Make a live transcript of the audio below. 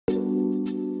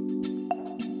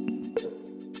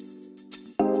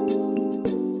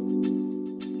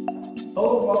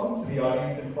Hello and welcome to the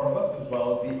audience in front of us as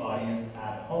well as the audience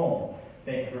at home.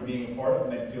 Thank you for being a part of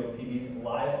Medfield TV's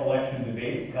live election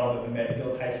debate held at the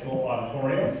Medfield High School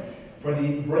Auditorium for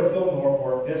the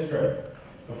Bristol-Norfolk District.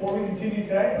 Before we continue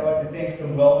tonight, I'd like to thank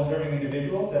some well-deserving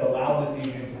individuals that allowed this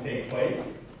evening to take place.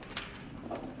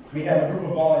 We have a group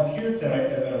of volunteers tonight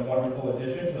that have been a wonderful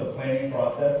addition to the planning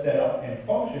process, setup, and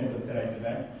functions of tonight's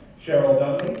event. Cheryl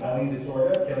Dudley, Eileen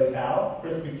DeSorda, Kelly Powell,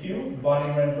 Chris McHugh,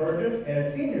 Bonnie Wren Burgess, and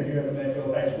a senior here at the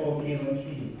Medfield High School, Caitlin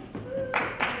Sheehy.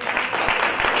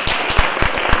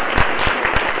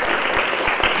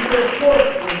 Here, of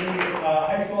course, in the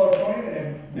high school auditorium, and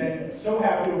have been so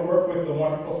happy to work with the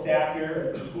wonderful staff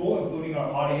here at the school, including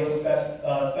our audio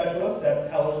specialists at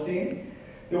Hellerstein,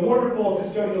 the wonderful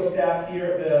custodial staff here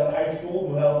at the high school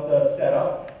who helped us set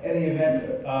up and the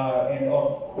event, and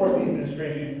of course the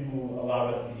administration who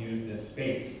allowed us to use this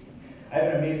space. I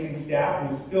have an amazing staff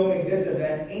who's filming this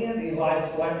event and a live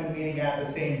selection meeting at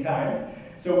the same time.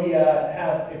 So we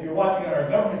have, if you're watching on our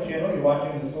government channel, you're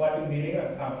watching the selection meeting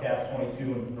on Comcast 22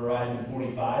 and Verizon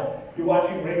 45. You're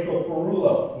watching Rachel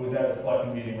Ferrulo, who is at the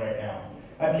selection meeting right now.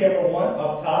 On camera 1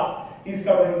 up top, he's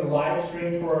covering the live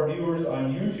stream for our viewers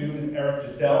on YouTube, is Eric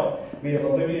Giselle. We have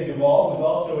Olivia Duvall, who's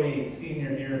also a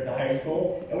senior here at the high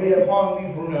school. And we have Hong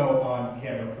Lee Bruno on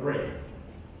camera 3.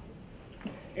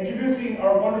 Introducing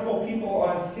our wonderful people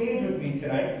on stage with me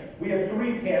tonight, we have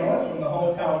 3 panelists from the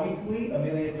Hometown Weekly,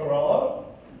 Amelia Torello,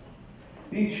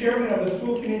 the chairman of the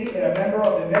school committee and a member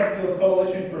of the Medfield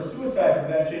Coalition for Suicide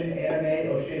Prevention, Anna Mae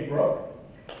O'Shea Brooke,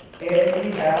 and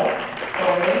we have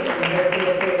from the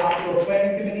Medfield State Hospital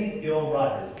Planning Committee, Gil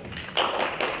Rogers.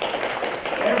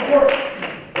 And of course,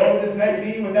 what would this night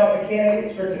be without the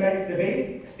candidates for tonight's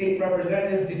debate? State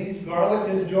Representative Denise Garlick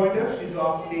has joined us. She's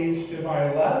off stage to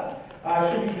my left.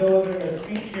 She'll be delivering a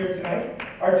speech here tonight.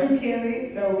 Our 2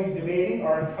 candidates that will be debating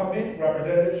are incumbent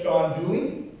Representative Shawn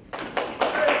Dooley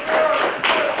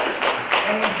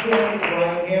and candidate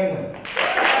Brian Hamlin.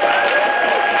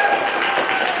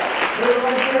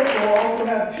 We'll also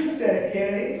have 2 Senate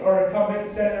candidates, our incumbent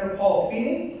Senator Paul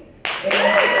Feeney and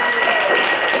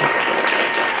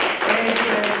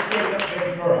candidate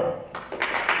Ventura.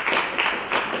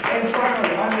 And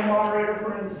finally, I'm the moderator for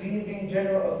the evening,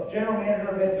 General Manager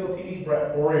of Medfield TV,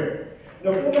 Brett Boyer.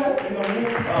 The format and the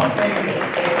rules.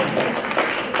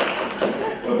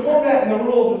 The format and the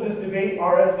rules of this debate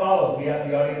are as follows. We ask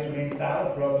the audience to remain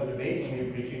silent throughout the debate, and we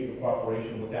appreciate your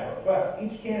cooperation with that request.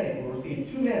 Each candidate will receive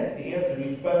 2 minutes to answer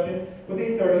each question, with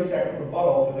a 30-second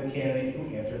rebuttal to the candidate who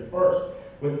answered first,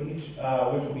 with each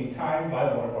which will be timed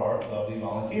by one of our lovely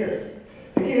volunteers.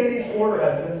 The candidate's order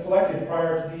has been selected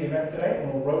prior to the event tonight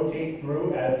and will rotate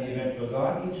through as the event goes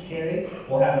on. Each candidate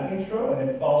will have an intro and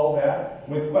then follow that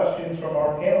with questions from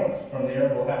our panelists. From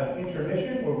there, we'll have an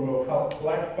intermission where we will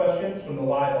collect questions from the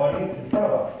live audience in front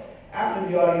of us. After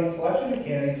the audience selection, the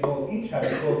candidates will each have a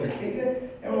closing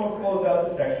statement and we will close out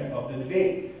the section of the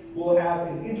debate. We'll have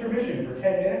an intermission for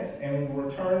 10 minutes and we will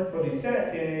return for the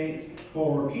Senate candidates who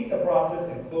will repeat the process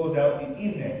and close out the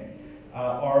evening.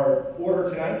 Our order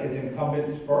tonight is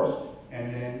incumbents first,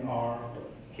 and then our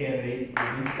candidate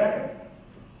will be second.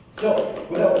 So,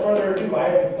 without further ado, I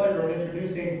have the pleasure of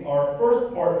introducing our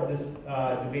first part of this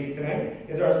debate tonight,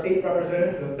 is our state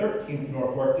representative of the 13th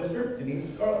Norfolk District, Denise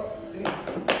Garlick. Denise.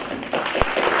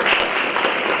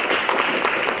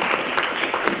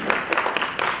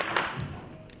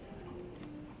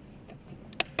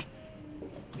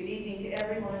 Good evening to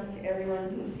everyone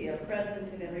who's here present,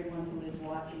 and everyone who is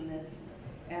watching this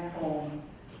at home.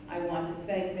 I want to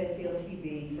thank Medfield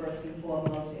TV first and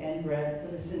foremost, and Brett,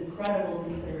 for this incredible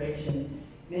consideration.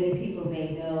 Many people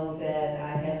may know that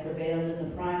I have prevailed in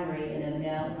the primary and am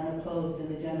now unopposed in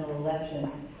the general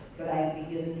election, but I am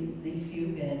given these few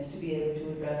minutes to be able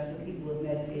to address the people of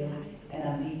Medfield, and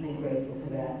I'm deeply grateful for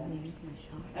that.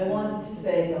 I wanted to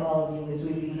say to all of you as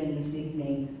we begin this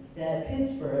evening that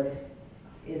Pittsburgh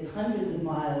is hundreds of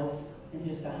miles and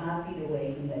just a heartbeat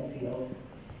away from Medfield.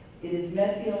 It is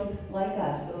Medfield like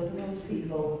us, those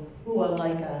people who are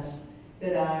like us,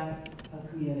 that are a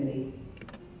community.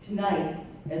 Tonight,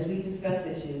 as we discuss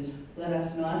issues, let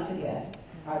us not forget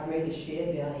our greatest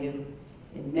shared value.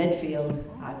 In Medfield,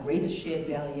 our greatest shared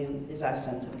value is our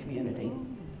sense of community.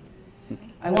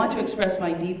 I want to express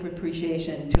my deep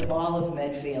appreciation to all of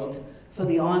Medfield for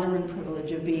the honor and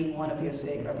privilege of being one of your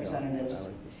state representatives.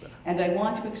 And I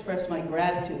want to express my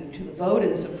gratitude to the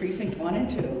voters of Precinct 1 and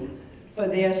 2 for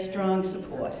their strong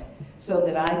support so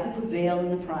that I could prevail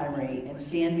in the primary and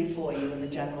stand before you in the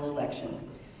general election.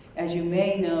 As you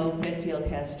may know, Medfield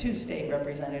has 2 state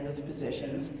representative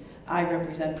positions. I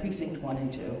represent Precinct 1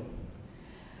 and 2.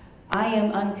 I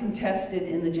am uncontested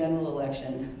in the general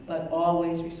election, but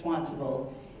always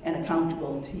responsible and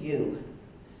accountable to you.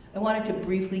 I wanted to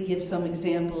briefly give some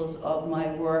examples of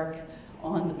my work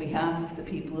on the behalf of the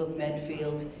people of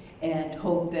Medfield and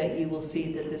hope that you will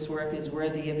see that this work is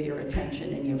worthy of your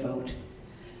attention and your vote.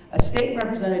 A state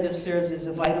representative serves as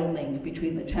a vital link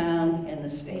between the town and the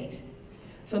state.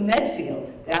 For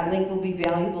Medfield, that link will be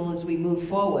valuable as we move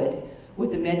forward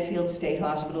with the Medfield State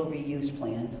Hospital Reuse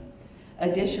Plan.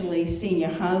 Additionally, senior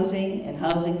housing and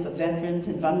housing for veterans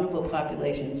and vulnerable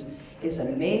populations is a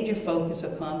major focus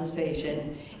of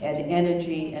conversation and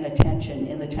energy and attention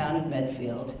in the town of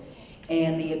Medfield.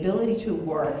 And the ability to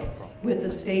work with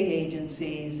the state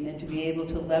agencies and to be able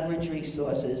to leverage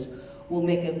resources will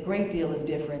make a great deal of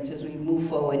difference as we move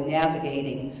forward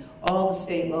navigating all the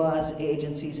state laws,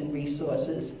 agencies, and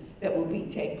resources that will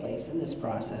take place in this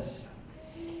process.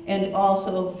 And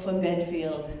also for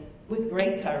Medfield, with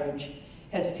great courage,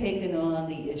 has taken on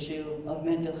the issue of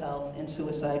mental health and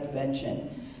suicide prevention.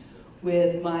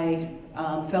 With my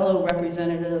fellow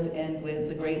representative and with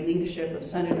the great leadership of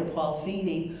Senator Paul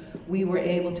Feeney, we were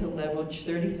able to leverage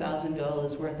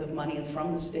 $30,000 worth of money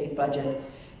from the state budget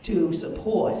to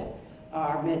support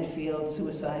our Medfield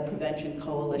Suicide Prevention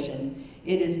Coalition.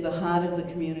 It is the heart of the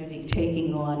community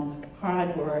taking on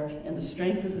hard work, and the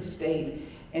strength of the state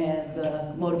and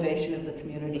the motivation of the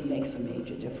community makes a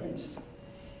major difference.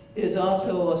 There's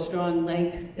also a strong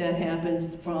link that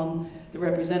happens from the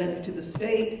representative to the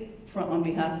state on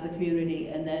behalf of the community,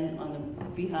 and then on the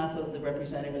behalf of the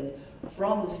representative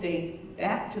from the state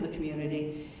back to the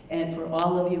community. And for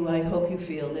all of you, I hope you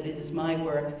feel that it is my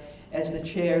work as the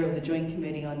chair of the Joint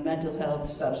Committee on Mental Health,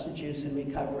 Substance Use, and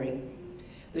Recovery.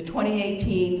 The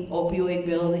 2018 opioid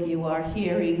bill that you are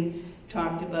hearing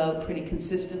talked about pretty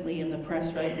consistently in the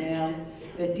press right now,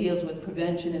 that deals with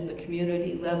prevention at the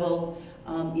community level,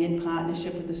 in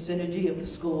partnership with the synergy of the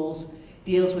schools,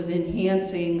 deals with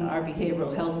enhancing our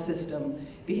behavioral health system.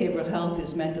 Behavioral health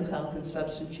is mental health and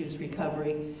substance use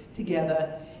recovery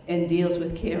together, and deals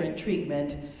with care and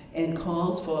treatment, and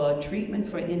calls for treatment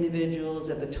for individuals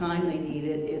at the time they need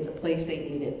it, at the place they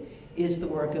need it, is the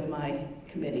work of my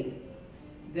committee.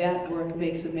 That work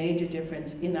makes a major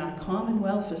difference in our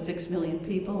Commonwealth for 6 million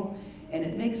people, and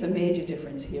it makes a major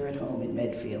difference here at home in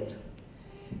Medfield.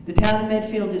 The town of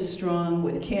Medfield is strong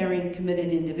with caring,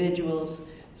 committed individuals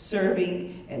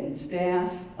serving in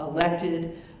staff,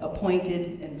 elected,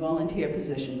 appointed, and volunteer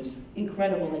positions.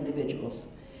 Incredible individuals.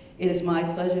 It is my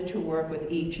pleasure to work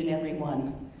with each and every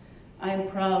one. I am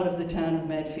proud of the town of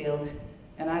Medfield,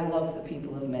 and I love the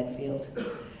people of Medfield.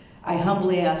 I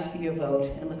humbly ask for your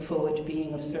vote and look forward to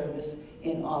being of service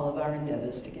in all of our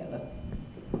endeavors together.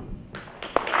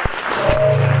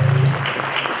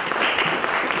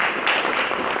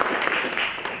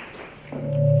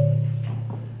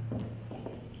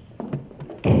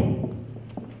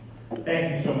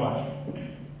 Thank you so much.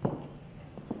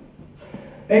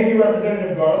 Thank you,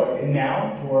 Representative Garlick. And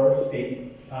now to our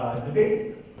state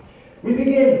debate. We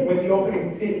begin with the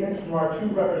opening statements from our two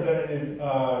representative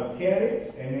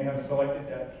candidates, and they have selected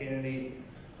that candidate.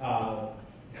 Our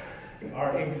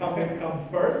incumbent comes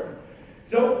first.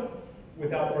 So,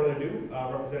 without further ado,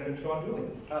 Representative Shawn Dooley.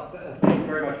 Thank you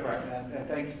very much, Frank, and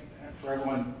thanks for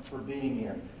everyone for being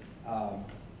here.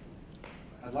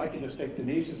 I'd like to just take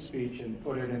Denise's speech and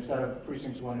put it instead of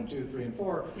precincts 1 and 2, 3, and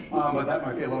 4, but that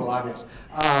might be a little obvious.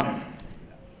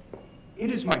 It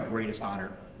is my greatest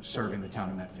honor serving the town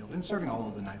of Medfield and serving all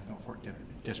of the 9th Norfolk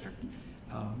District.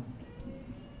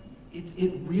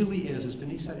 It really is, as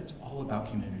Denise said, it's all about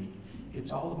community.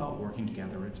 It's all about working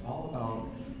together. It's all about,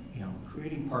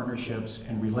 creating partnerships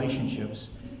and relationships,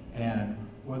 and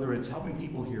whether it's helping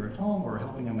people here at home or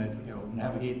helping them,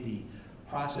 navigate the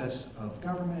process of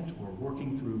government or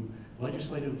working through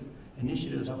legislative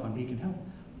initiatives up on Beacon Hill,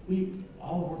 we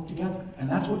all work together, and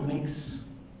that's what makes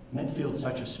Medfield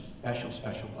such a special,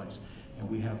 special place. And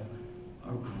we have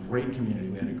a great community.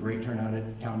 We had a great turnout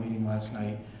at town meeting last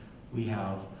night. We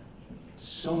have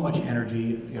so much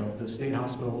energy. The state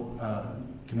hospital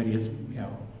committee has,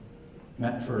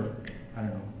 met for,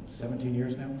 17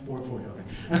 years now? 40, okay.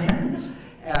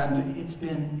 And it's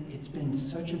been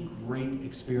such a great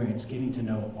experience getting to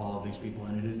know all of these people,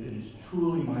 and it is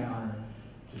truly my honor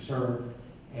to serve,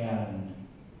 and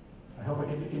I hope I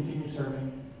get to continue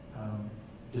serving.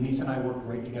 Denise and I work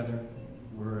great together.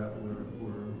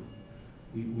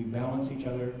 We balance each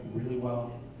other really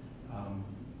well.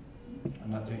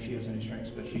 I'm not saying she has any strengths,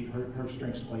 but her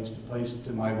strengths plays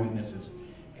to my weaknesses,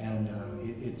 and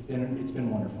it's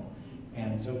been wonderful.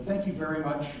 And so thank you very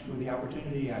much for the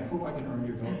opportunity. I hope I can earn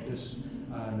your vote this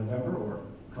November, or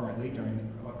currently during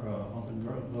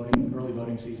the early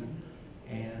voting season.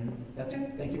 And that's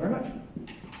it. Thank you very much.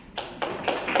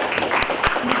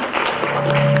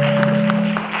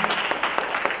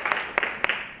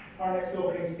 Our next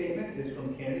opening statement is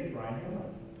from candidate Brian Hamlin.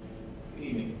 Good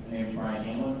evening. My name is Brian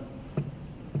Hamlin.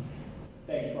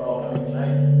 Thank you for all coming tonight.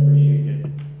 I appreciate it.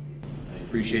 I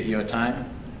appreciate your time.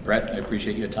 Brett, I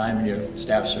appreciate your time and your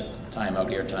staff's time out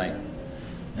here tonight.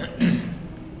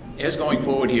 As going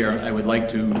forward here, I would like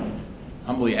to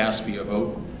humbly ask for your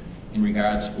vote in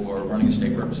regards for running a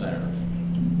state representative.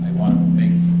 I want to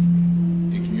make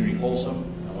the community wholesome.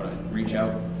 I want to reach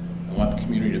out. I want the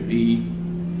community to be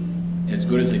as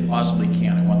good as they possibly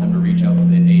can. I want them to reach out to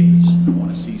their neighbors. I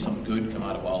want to see some good come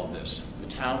out of all of this. The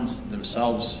towns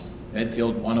themselves,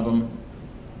 Medfield, one of them,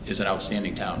 is an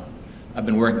outstanding town. I've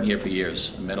been working here for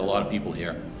years. I've met a lot of people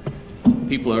here.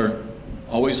 People are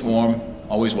always warm,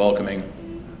 always welcoming,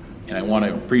 and I want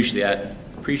to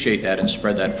appreciate that and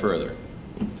spread that further.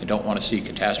 I don't want to see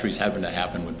catastrophes having to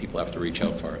happen when people have to reach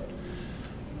out for it.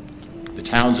 The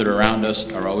towns that are around us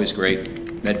are always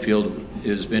great. Medfield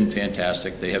has been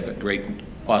fantastic. They have great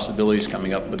possibilities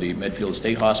coming up with the Medfield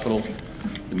State Hospital.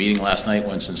 The meeting last night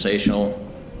went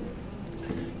sensational,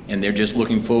 and they're just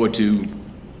looking forward to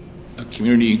a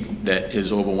community that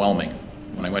is overwhelming.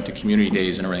 When I went to community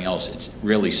days and everything else, it's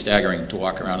really staggering to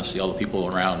walk around and see all the people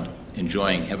around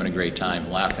enjoying, having a great time,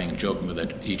 laughing, joking with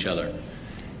each other.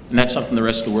 And that's something the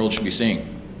rest of the world should be seeing.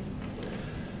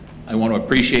 I want to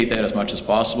appreciate that as much as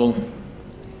possible.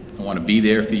 I want to be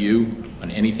there for you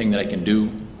on anything that I can do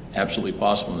absolutely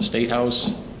possible in the State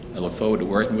House. I look forward to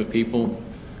working with people.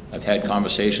 I've had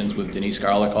conversations with Denise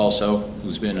Garlick also,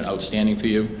 who's been outstanding for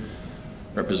you.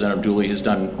 Representative Dooley has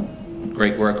done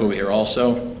great work over here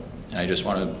also, and I just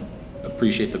want to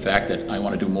appreciate the fact that I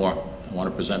want to do more. I want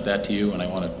to present that to you, and I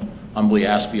want to humbly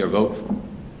ask for your vote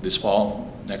this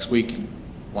fall, next week,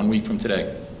 1 week from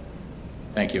today.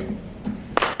 Thank you.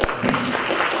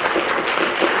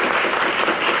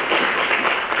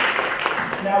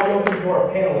 Now we open to our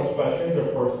panelist questions. Our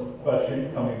first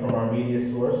question coming from our media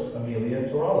source, Amelia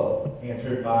Torello,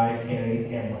 answered by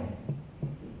candidate Hamlin.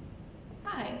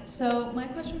 Hi, so my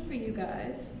question for you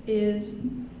guys is,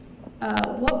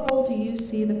 what role do you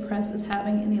see the press as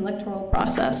having in the electoral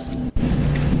process?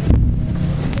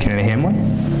 Candidate Hamlin?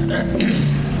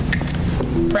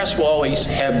 Press will always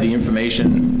have the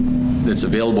information that's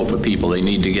available for people. They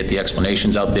need to get the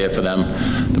explanations out there for them,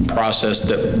 the process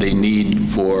that they need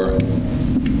for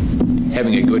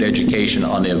having a good education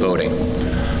on their voting.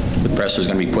 The press is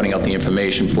going to be putting out the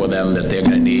information for them that they're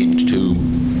going to need to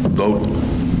vote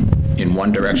in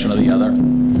one direction or the other,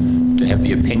 to have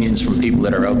the opinions from people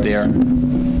that are out there,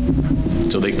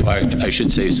 so I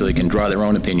should say, so they can draw their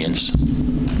own opinions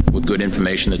with good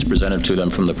information that's presented to them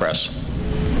from the press.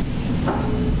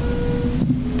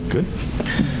 Good.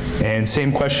 And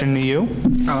same question to you,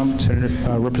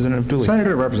 Representative Dooley.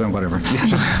 Senator, Representative, whatever.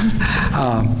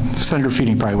 Senator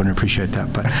Feeding probably wouldn't appreciate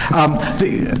that, but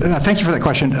thank you for that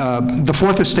question. The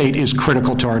fourth estate is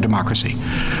critical to our democracy.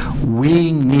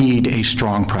 We need a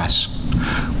strong press.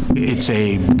 It's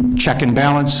a check and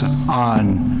balance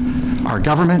on our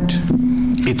government.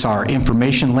 It's our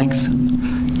information link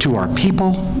to our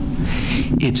people.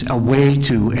 It's a way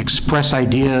to express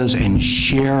ideas and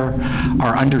share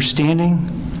our understanding.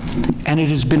 And it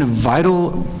has been a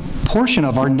vital portion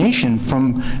of our nation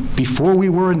from before we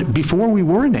were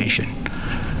a nation.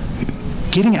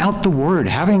 Getting out the word,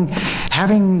 having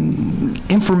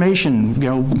information. You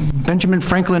know, Benjamin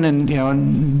Franklin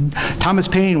and Thomas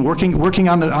Paine working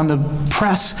on the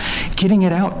press, getting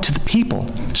it out to the people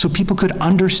so people could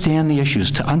understand the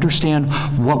issues, to understand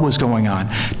what was going on,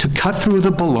 to cut through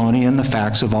the baloney and the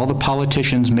facts of all the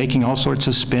politicians making all sorts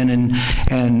of spin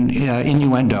and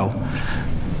innuendo.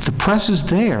 The press is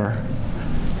there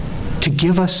to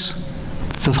give us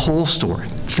the whole story,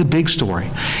 the big story.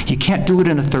 You can't do it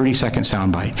in a 30-second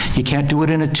soundbite. You can't do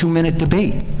it in a 2-minute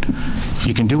debate.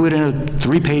 You can do it in a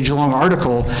 3-page long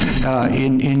article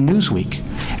in Newsweek.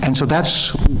 And so that's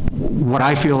what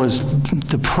I feel is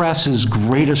the press's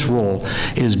greatest role,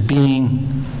 is being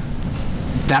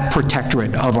that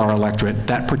protectorate of our electorate,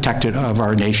 that protectorate of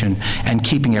our nation, and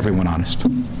keeping everyone honest.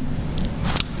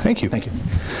 Thank you. Thank you.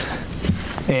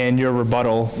 And your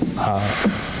rebuttal,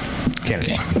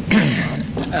 candidate.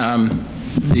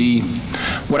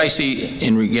 What I see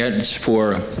in regards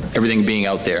for everything being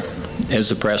out there, as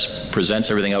the press presents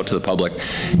everything out to the public,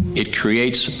 it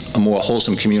creates a more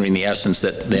wholesome community in the essence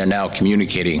that they are now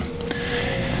communicating.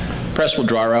 Press will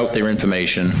draw out their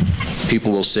information,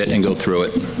 people will sit and go through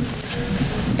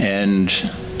it, and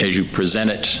as you present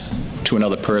it to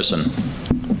another person,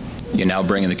 you're now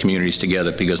bringing the communities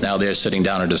together, because now they're sitting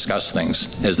down to discuss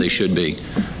things as they should be,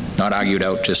 not argued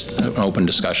out, just an open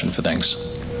discussion for things.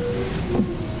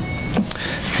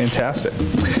 Fantastic.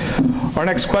 Our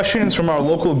next question is from our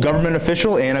local government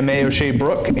official, Anna Mae O'Shea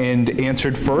Brooke, and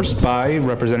answered first by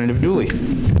Representative Dooley.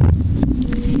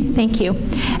 Thank you.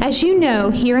 As you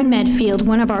know, here in Medfield,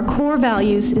 one of our core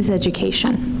values is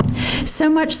education.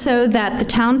 So much so that the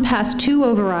town passed 2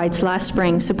 overrides last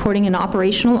spring supporting an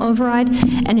operational override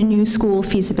and a new school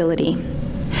feasibility.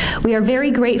 We are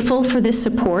very grateful for this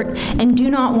support and do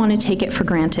not want to take it for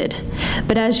granted.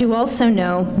 But as you also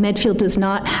know, Medfield does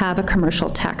not have a commercial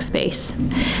tax base.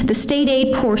 The state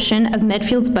aid portion of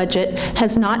Medfield's budget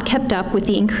has not kept up with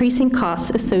the increasing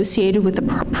costs associated with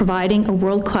providing a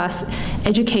world-class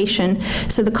education,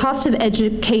 so the cost of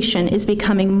education is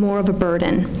becoming more of a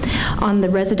burden on the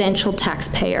residential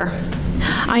taxpayer.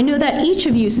 I know that each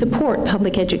of you support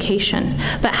public education,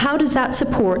 but how does that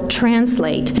support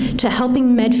translate to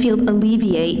helping Medfield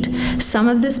alleviate some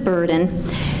of this burden?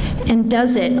 And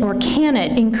does it or can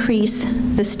it increase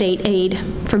the state aid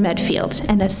for Medfield?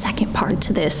 And a second part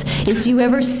to this is, do you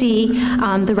ever see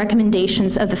the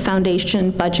recommendations of the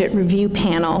Foundation Budget Review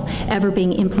Panel ever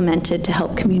being implemented to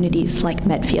help communities like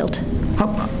Medfield?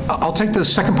 I'll take the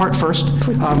second part first.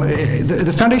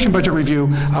 The Foundation Budget Review,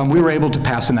 we were able to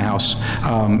pass in the House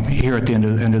here at the end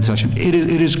of the session. It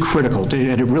is critical,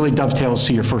 and it really dovetails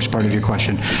to your first part of your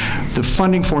question. The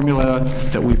funding formula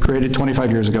that we created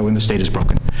 25 years ago in the state is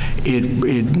broken.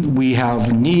 We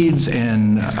have needs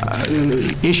and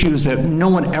issues that no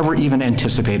one ever even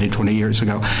anticipated 20 years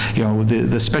ago. You know,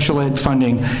 the special ed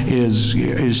funding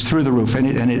is through the roof,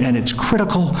 and it's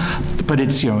critical, but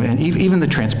it's, you know, and even the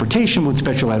transportation with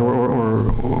special ed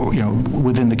or you know,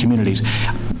 within the communities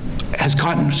has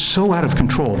gotten so out of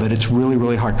control that it's really,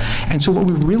 really hard. And so what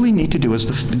we really need to do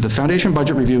is the Foundation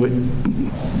Budget Review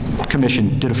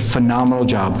Commission did a phenomenal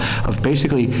job of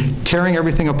basically tearing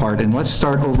everything apart, and let's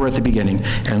start over at the beginning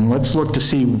and let's look to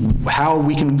see how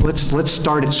we can, let's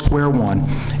start at square one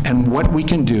and what we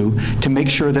can do to make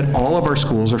sure that all of our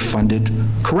schools are funded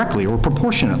correctly or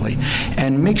proportionately,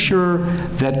 and make sure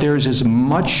that there's as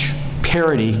much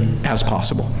parity as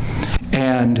possible.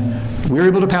 And we were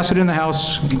able to pass it in the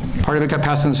House. Part of it got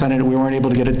passed in the Senate. We weren't able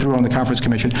to get it through on the conference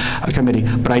committee.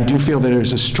 But I do feel that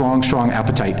there's a strong, strong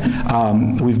appetite.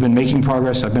 We've been making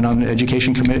progress. I've been on the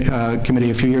education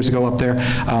committee a few years ago up there.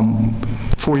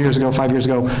 4 years ago, 5 years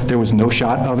ago, there was no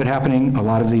shot of it happening. A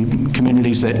lot of the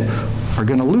communities that are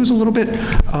going to lose a little bit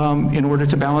in order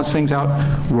to balance things out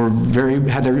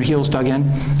had their heels dug in.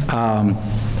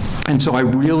 And so I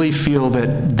really feel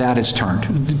that that has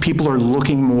turned. People are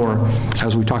looking more,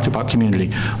 as we talked about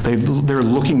community, they're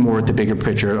looking more at the bigger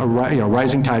picture.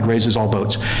 Rising tide raises all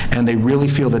boats, and they really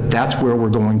feel that that's where we're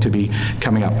going to be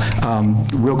coming up.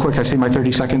 Real quick, I see my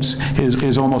 30 seconds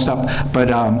is almost up, but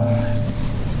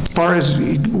as far as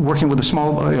working with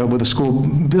a school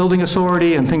building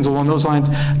authority and things along those lines,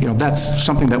 that's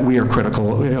something that we are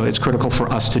critical. It's critical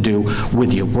for us to do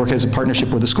with you. Work as a partnership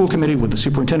with the school committee, with the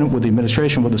superintendent, with the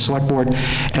administration, with the select board,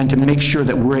 and to make sure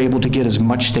that we're able to get as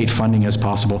much state funding as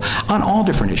possible on all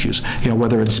different issues.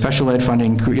 Whether it's special ed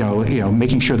funding,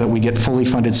 making sure that we get fully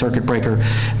funded circuit breaker,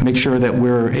 make sure that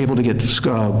we're able to get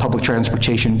public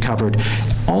transportation covered,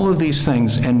 all of these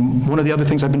things. And one of the other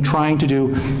things I've been trying to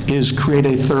do is create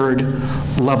a third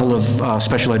level of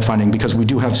special ed funding, because we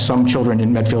do have some children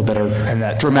in Medfield that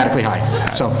are dramatically high.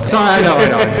 So I know.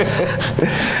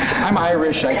 I'm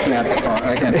Irish. I can't talk.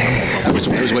 I was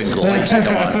waiting for the lights to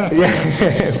come on.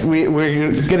 Yeah,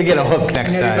 we're going to get a hook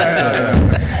next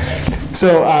time.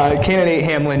 So, candidate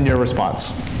Hamlin, your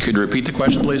response. Could you repeat the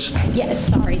question, please? Yes,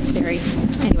 sorry, it's very...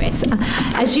 Anyways,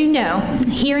 as you know,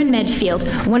 here in Medfield,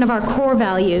 one of our core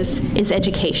values is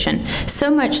education.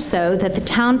 So much so that the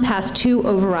town passed 2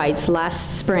 overrides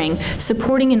last spring,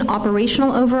 supporting an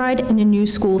operational override and a new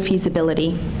school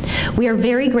feasibility. We are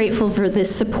very grateful for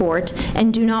this support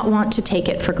and do not want to take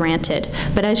it for granted.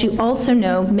 But as you also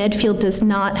know, Medfield does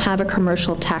not have a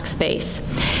commercial tax base.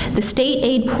 The state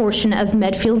aid portion of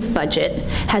Medfield's budget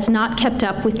has not kept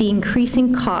up with the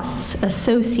increasing costs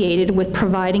associated with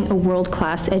providing a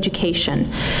world-class education.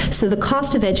 So the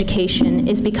cost of education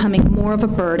is becoming more of a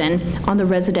burden on the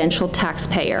residential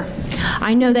taxpayer.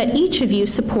 I know that each of you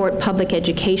support public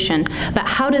education, but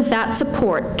how does that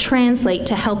support translate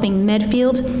to helping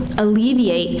Medfield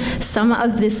alleviate some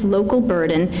of this local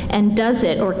burden, and does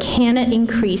it or can it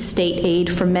increase state aid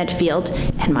for Medfield?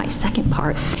 And my second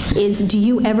part is, do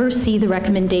you ever see the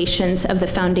recommendations of the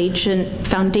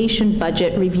Foundation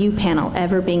Budget Review Panel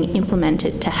ever being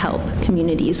implemented to help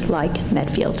communities like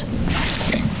Medfield?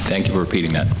 Okay. Thank you for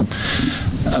repeating that.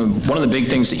 One of the big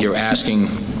things that you're asking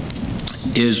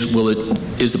is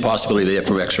the possibility they have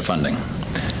for extra funding.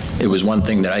 it was one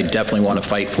thing that I definitely want to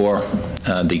fight for.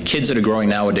 The kids that are growing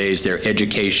nowadays, their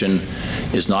education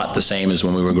is not the same as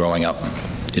when we were growing up.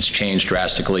 It's changed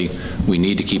drastically. We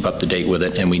need to keep up to date with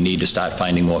it, and we need to start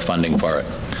finding more funding for it.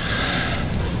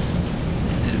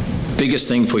 Biggest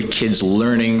thing for kids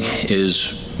learning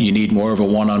is you need more of a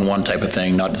one-on-one type of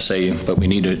thing, not to say, but we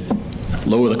need to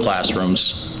lower the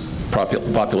classrooms,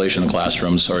 population of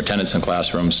classrooms or attendance in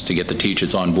classrooms to get the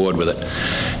teachers on board with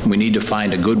it. We need to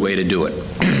find a good way to do it.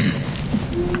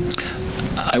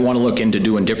 I want to look into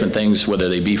doing different things, whether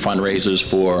they be fundraisers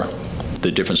for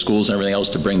the different schools and everything else,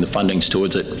 to bring the fundings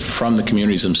towards it from the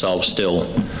communities themselves still,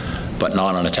 but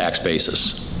not on a tax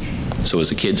basis. So as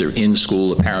the kids are in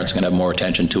school, the parents are going to have more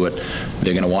attention to it.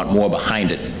 They're going to want more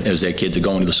behind it as their kids are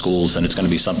going to the schools, and it's going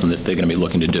to be something that they're going to be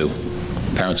looking to do.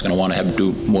 Parents are going to want to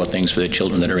do more things for their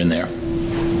children that are in there.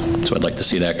 So I'd like to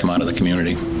see that come out of the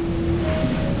community.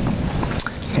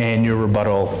 And your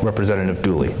rebuttal, Representative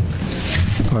Dooley.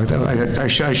 I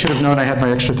should have known I had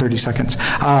my extra 30 seconds.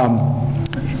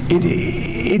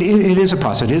 It is a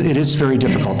process. It is very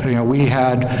difficult. You know,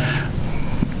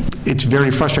 it's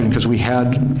very frustrating because we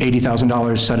had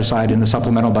 $80,000 set aside in the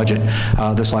supplemental budget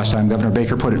this last time. Governor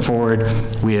Baker put it forward.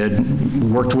 We had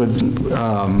worked with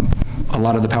a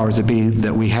lot of the powers that be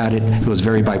that we had it. It was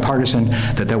very bipartisan,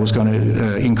 that was going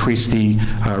to increase the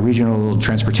regional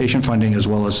transportation funding as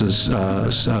well as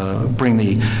bring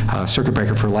the circuit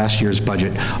breaker for last year's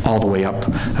budget all the way up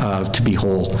to be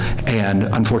whole. And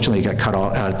unfortunately, it got cut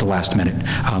off at the last minute.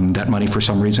 That money, for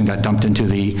some reason, got dumped into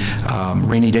the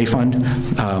rainy day fund.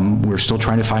 We're still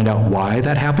trying to find out why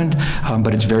that happened,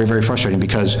 but it's very, very frustrating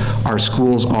because our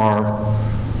schools are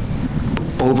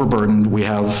overburdened. We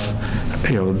have,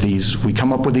 you know, we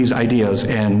come up with these ideas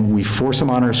and we force them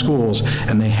on our schools,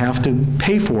 and they have to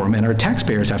pay for them, and our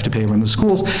taxpayers have to pay for them. The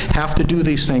schools have to do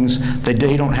these things that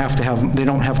they don't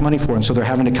have money for, and so they're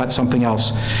having to cut something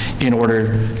else in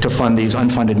order to fund these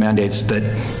unfunded mandates that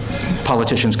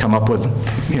politicians come up with,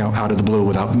 you know, out of the blue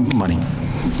without money.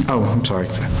 Oh, I'm sorry.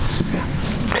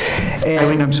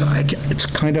 Eileen, I'm sorry. It's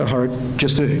kind of hard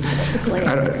just to.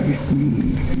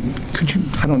 Could you?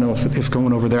 I don't know if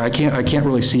going over there. I can't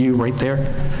really see you right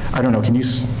there. I don't know. Can you?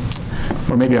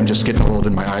 Or maybe I'm just getting old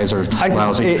and my eyes are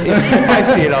lousy. If I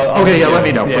see it, I'll okay, yeah, let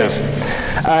me know, please.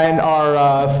 And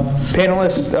our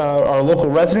panelist, our local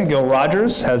resident, Gil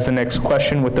Rogers, has the next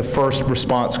question with the first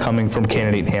response coming from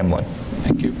candidate Hamlin.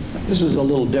 Thank you. This is a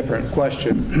little different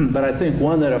question, but I think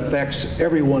one that affects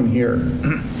everyone here.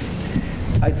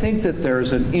 I think that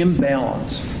there's an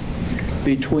imbalance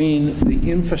between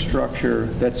the infrastructure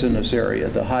that's in this area,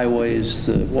 the highways,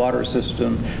 the water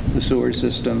system, the sewer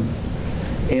system,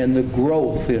 and the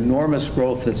growth, the enormous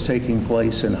growth that's taking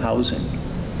place in housing.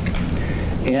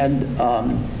 And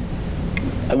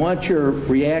I want your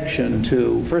reaction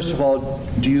to, first of all,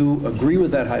 do you agree with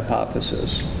that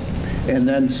hypothesis? And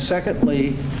then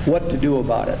secondly, what to do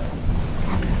about it?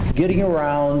 Getting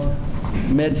around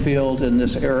Medfield in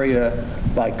this area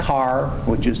by car,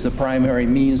 which is the primary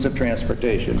means of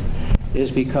transportation,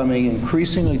 is becoming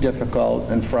increasingly difficult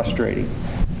and frustrating.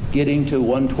 Getting to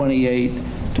 128,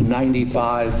 to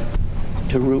 95,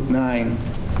 to Route 9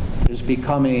 is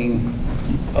becoming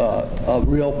a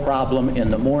real problem in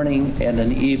the morning and in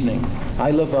the evening.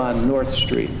 I live on North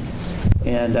Street,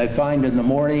 and I find in the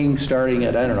morning, starting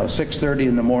at, I don't know, 6:30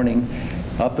 in the morning,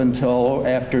 up until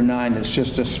after 9, it's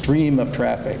just a stream of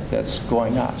traffic that's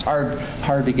going on. It's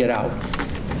hard to get out.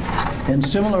 And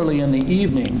similarly in the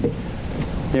evening,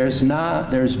 there's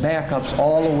backups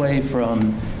all the way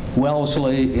from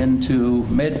Wellesley into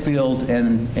Medfield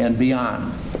and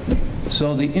beyond.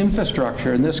 So the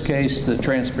infrastructure, in this case the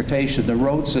transportation, the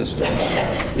road system,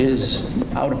 is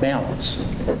out of balance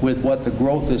with what the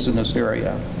growth is in this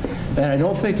area. And I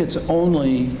don't think it's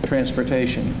only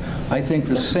transportation. I think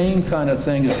the same kind of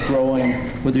thing is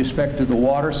growing with respect to the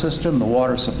water system, the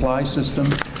water supply system,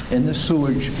 and the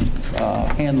sewage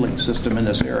handling system in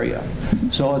this area.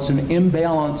 So it's an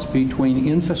imbalance between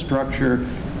infrastructure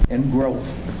and growth.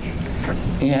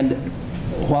 And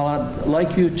while I'd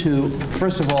like you to,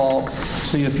 first of all,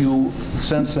 see if you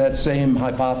sense that same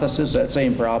hypothesis, that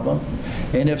same problem,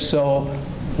 and if so,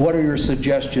 what are your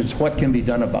suggestions? What can be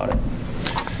done about it?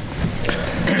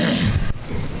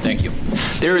 Thank you.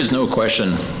 There is no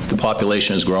question the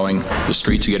population is growing. The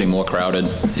streets are getting more crowded.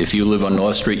 If you live on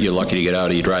North Street, you're lucky to get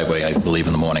out of your driveway, I believe,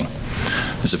 in the morning.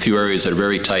 There's a few areas that are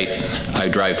very tight. I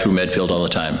drive through Medfield all the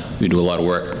time. We do a lot of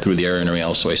work through the area and everything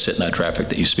else, so I sit in that traffic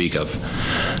that you speak of.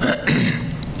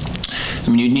 I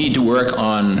mean, you need to work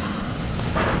on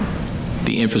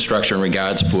the infrastructure in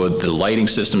regards for the lighting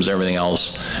systems and everything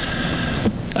else.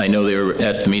 I know they were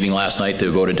at the meeting last night, they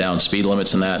voted down speed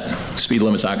limits and that. Speed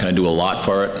limits aren't going to do a lot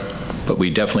for it, but we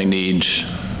definitely need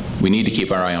to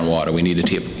keep our eye on water. We need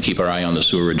to keep our eye on the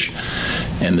sewerage.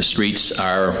 And the streets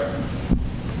are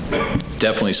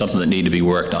definitely something that need to be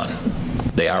worked on.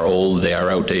 They are old, they are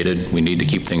outdated, we need to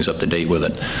keep things up to date with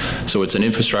it. So it's an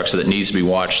infrastructure that needs to be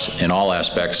watched in all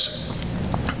aspects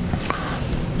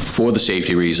for the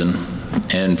safety reason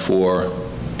and for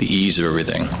the ease of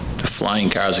everything. The flying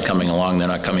cars are coming along, they're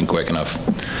not coming quick enough.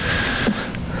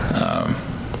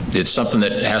 It's something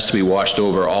that has to be watched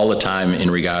over all the time in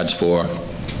regards for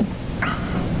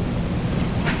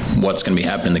what's going to be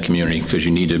happening in the community, because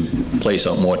you need to place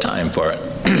out more time for it.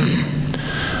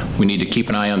 We need to keep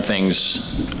an eye on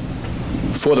things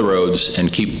for the roads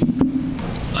and keep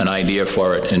an idea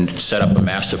for it and set up a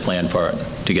master plan for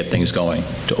it to get things going,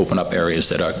 to open up areas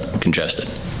that are congested.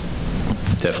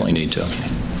 Definitely need to.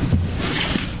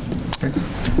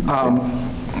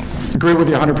 Agree with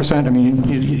you 100%. I mean,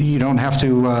 you don't have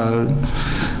to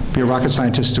be a rocket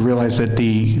scientist to realize that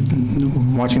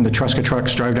watching the Truska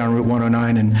trucks drive down Route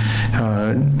 109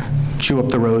 and chew up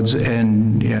the roads,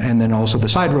 and then also the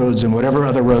side roads and whatever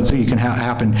other roads that you can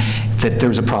happen, that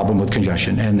there's a problem with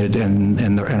congestion,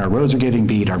 and our roads are getting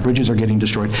beat, our bridges are getting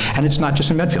destroyed, and it's not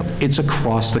just in Medfield, it's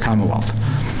across the Commonwealth.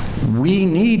 We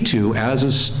need to, as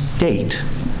a state,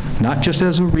 not just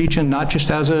as a region, not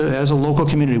just as a local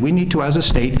community, we need to, as a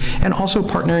state, and also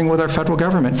partnering with our federal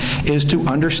government, is to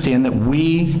understand that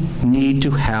we need to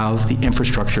have the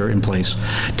infrastructure in place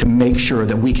to make sure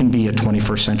that we can be a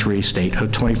 21st century state, a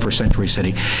 21st century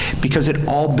city, because it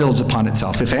all builds upon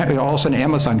itself. If all of a sudden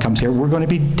Amazon comes here, we're going to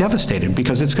be devastated,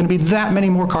 because it's going to be that many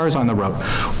more cars on the road.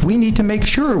 We need to make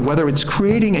sure, whether it's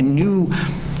creating a new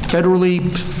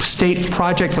federally state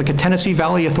project like a Tennessee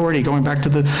Valley Authority, going back to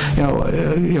the,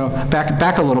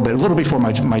 back a little before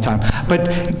my time,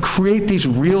 but create these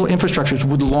real infrastructures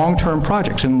with long-term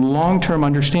projects and long-term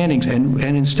understandings, and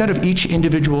instead of each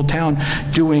individual town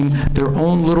doing their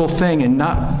own little thing and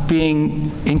not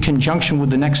being in conjunction with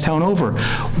the next town over,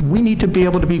 we need to be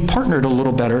able to be partnered a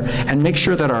little better and make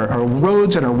sure that our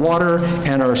roads and our water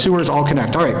and our sewers all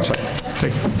connect. All right,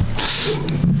 sorry.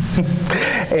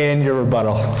 And your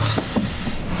rebuttal.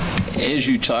 As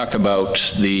you talk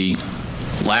about the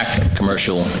lack of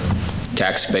commercial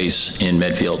tax base in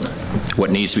Medfield,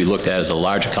 what needs to be looked at is the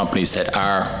larger companies that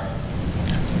are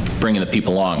bringing the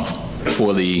people along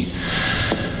for the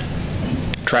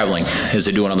traveling as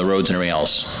they're doing on the roads and everything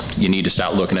else. You need to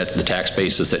start looking at the tax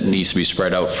basis that needs to be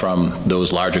spread out from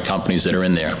those larger companies that are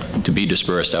in there to be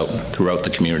dispersed out throughout the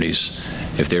communities.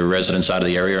 If there are residents out of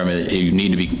the area, I mean, you need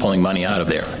to be pulling money out of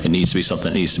there. It needs to be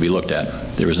something that needs to be looked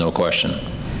at. There is no question.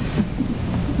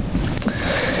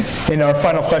 And our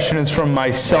final question is from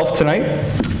myself tonight.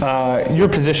 Your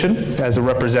position as a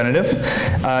representative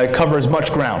covers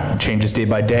much ground. It changes day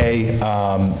by day.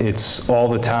 It's all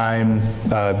the time.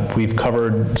 We've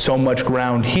covered so much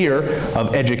ground here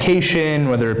of education,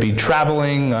 whether it be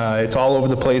traveling. It's all over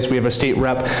the place. We have a state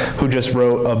rep who just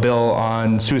wrote a bill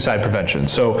on suicide prevention,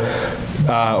 so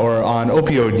or on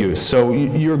opioid use. So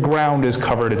your ground is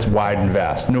covered. It's wide and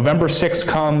vast. November 6th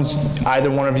comes. Either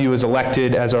one of you is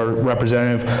elected as our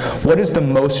representative. What is the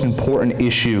most important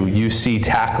issue you see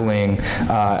tackling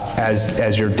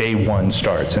as your day one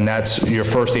starts? And that's, your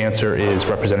first answer is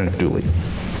Representative Dooley.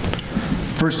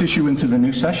 First issue into the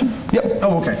new session? Yep.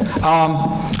 Oh, okay.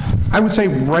 I would say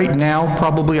right now,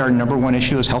 probably our #1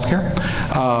 issue is healthcare.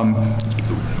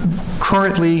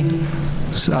 Currently,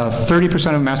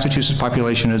 30% of Massachusetts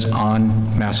population is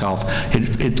on Mass Health.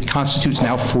 It constitutes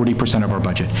now 40% of our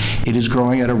budget. It is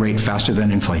growing at a rate faster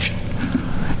than inflation.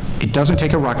 It doesn't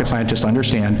take a rocket scientist to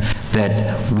understand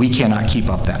that we cannot keep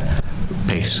up that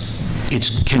pace.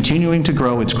 It's continuing to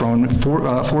grow. It's grown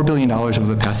 $4 billion over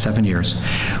the past 7 years.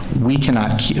 We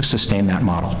cannot sustain that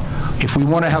model. If we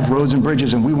want to have roads and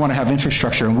bridges, and we want to have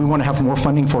infrastructure, and we want to have more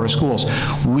funding for our schools,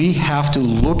 we have to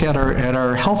look at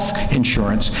our health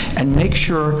insurance and make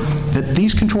sure that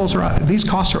these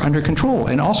costs are under control,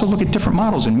 and also look at different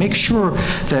models and make sure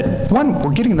that, one,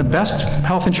 we're getting the best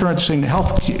health insurance and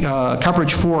health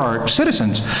coverage for our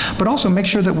citizens, but also make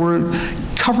sure that we're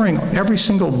covering every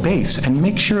single base, and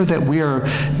make sure that we are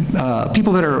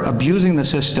people that are abusing the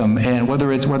system, and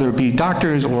whether it be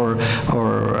doctors or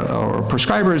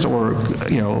prescribers or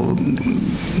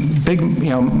big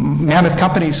mammoth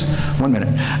companies. 1 minute.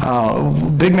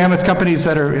 Big mammoth companies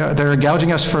that are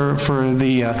gouging us for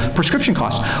the prescription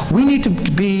costs. We need to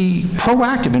be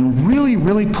proactive and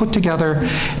really put together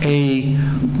a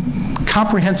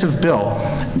comprehensive bill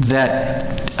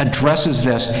that addresses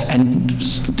this and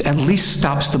at least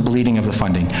stops the bleeding of the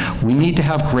funding. We need to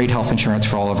have great health insurance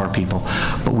for all of our people,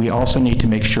 but we also need to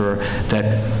make sure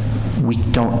that we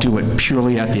don't do it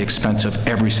purely at the expense of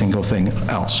every single thing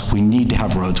else. We need to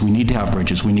have roads, we need to have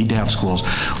bridges, we need to have schools,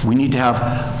 we need to have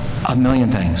a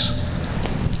million things.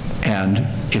 And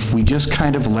if we just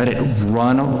kind of let it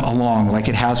run along like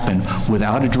it has been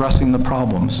without addressing the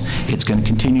problems, it's going to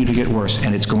continue to get worse,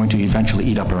 and it's going to eventually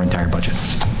eat up our entire budget.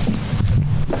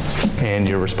 And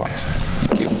your response.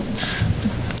 Thank you.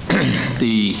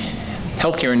 The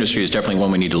healthcare industry is definitely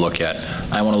one we need to look at.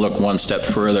 I want to look one step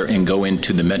further and go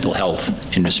into the mental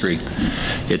health industry.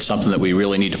 It's something that we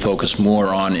really need to focus more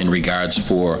on in regards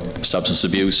for substance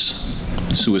abuse,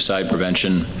 suicide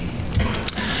prevention,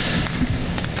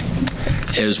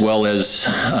 as well as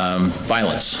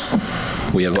violence.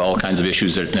 We have all kinds of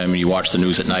issues that, I mean, you watch the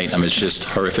news at night, I mean, it's just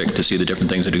horrific to see the different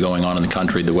things that are going on in the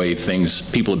country, the way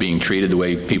people are being treated, the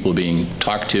way people are being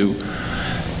talked to.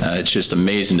 It's just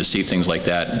amazing to see things like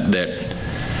that, that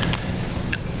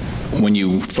when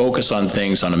you focus on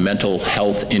things on a mental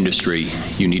health industry,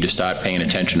 you need to start paying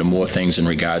attention to more things in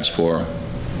regards for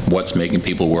what's making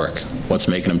people work, what's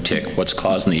making them tick, what's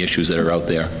causing the issues that are out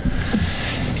there.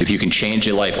 If you can change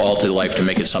your life, alter your life to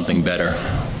make it something better,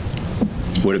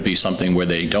 would it be something where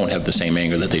they don't have the same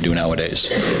anger that they do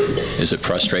nowadays? Is it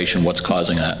frustration? What's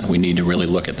causing that? We need to really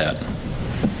look at that.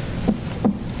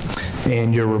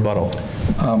 And your rebuttal.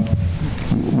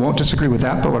 Won't disagree with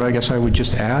that, but what I guess I would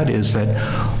just add is that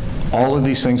all of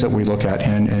these things that we look at,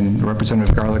 and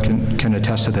Representative Garlick can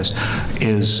attest to this,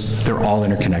 is they're all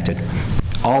interconnected.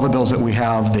 All the bills that we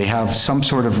have, they have some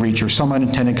sort of reach or some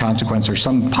unintended consequence or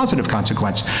some positive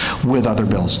consequence with other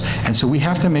bills. And so we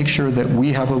have to make sure that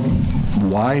we have a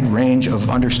wide range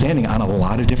of understanding on a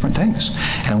lot of different things.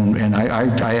 And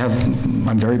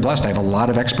I'm very blessed. I have a lot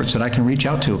of experts that I can reach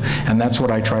out to, and that's what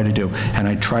I try to do. And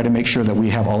I try to make sure that we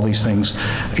have all these things,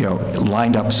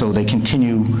 lined up so they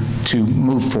continue to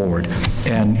move forward.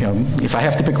 And if I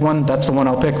have to pick one, that's the one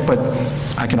I'll pick, but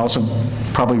I can also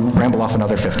probably ramble off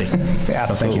another 50.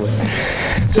 Absolutely.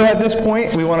 So at this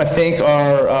point, we want to thank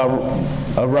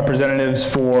our representatives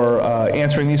for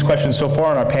answering these questions so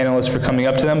far, and our panelists for coming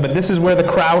up to them. But this is where the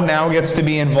crowd now gets to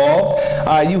be involved.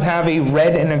 You have a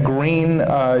red and a green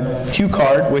cue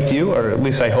card with you, or at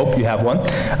least I hope you have one.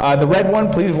 The red one,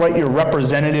 please write your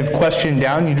representative question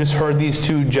down. You just heard these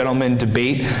two gentlemen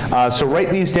debate. So write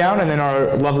these down, and then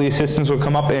our lovely assistants will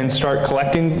come up and start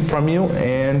collecting from you,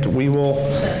 and we will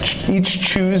each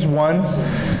choose one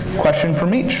question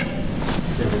from each.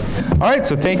 All right,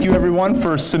 so thank you everyone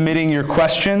for submitting your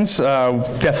questions.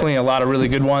 Definitely a lot of really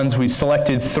good ones. We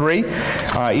selected 3.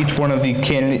 Each one of the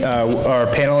our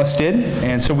panelists did.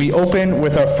 And so we open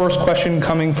with our first question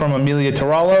coming from Amelia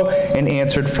Tarallo and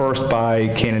answered first by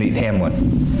candidate Hamlin.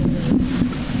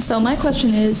 So my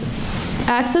question is,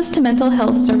 access to mental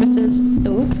health services,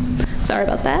 sorry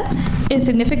about that, is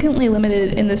significantly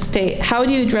limited in this state. How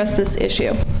do you address this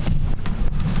issue?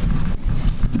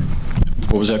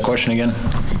 What was that question again?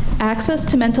 Access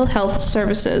to mental health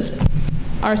services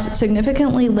are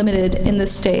significantly limited in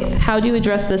this state. How do you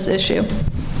address this issue?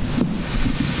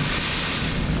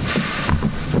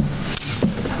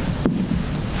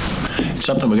 It's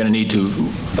something we're going to need to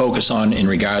focus on in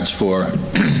regards for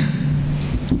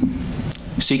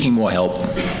seeking more help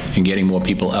and getting more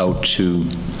people out to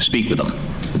speak with them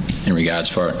in regards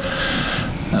for,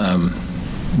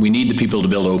 we need the people to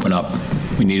be able to open up.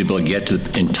 We need to be able to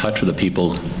get in touch with the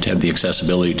people to have the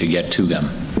accessibility to get to them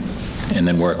and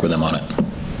then work with them on it.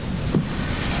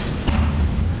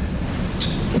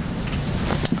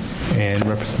 And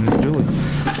Representative Dooley.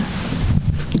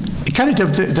 It kind of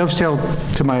dovetailed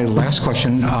to my last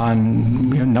question on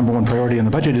number one priority in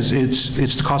the budget is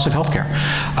it's the cost of healthcare.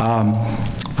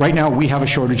 Right now, we have a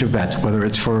shortage of beds, whether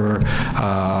it's for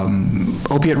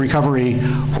opiate recovery,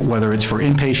 whether it's for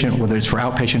inpatient, whether it's for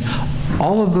outpatient.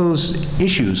 All of those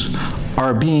issues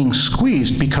are being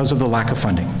squeezed because of the lack of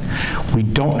funding. We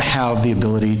don't have the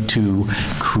ability to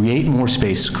create more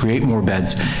space, create more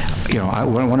beds.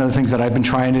 One of the things that I've been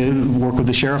trying to work with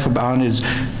the sheriff about is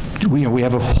we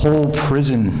have a whole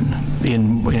prison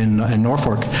in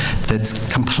Norfolk that's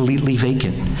completely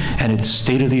vacant, and it's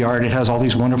state-of-the-art. It has all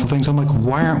these wonderful things. I'm like,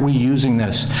 why aren't we using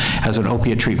this as an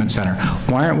opiate treatment center?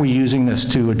 Why aren't we using this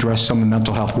to address some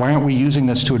mental health? Why aren't we using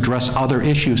this to address other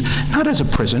issues, not as a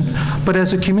prison, but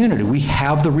as a community? We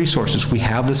have the resources. We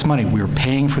have this money. We're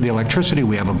paying for the electricity.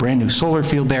 We have a brand new solar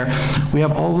field there. We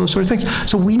have all those sort of things.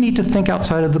 So we need to think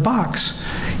outside of the box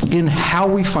in how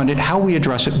we fund it, how we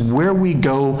address it, where we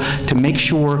go to make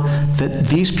sure that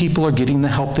these people are getting the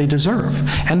help they deserve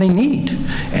and they need.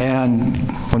 And,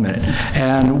 one minute,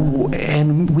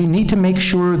 and we need to make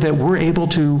sure that we're able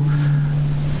to,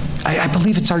 I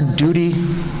believe it's our duty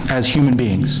as human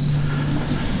beings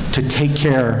to take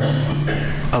care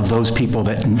of those people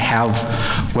that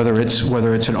have, whether it's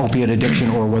an opiate addiction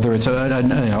or whether it's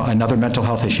another mental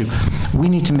health issue. We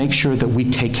need to make sure that we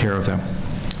take care of them.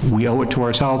 We owe it to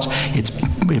ourselves.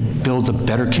 It builds a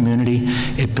better community.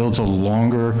 It builds a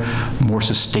longer, more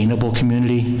sustainable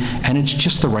community, and it's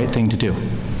just the right thing to do.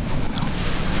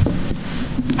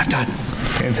 I'm done.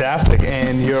 Fantastic.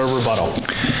 And your rebuttal?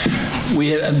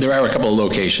 There are a couple of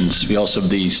locations. We also have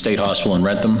the state hospital in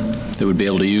Rentham that would be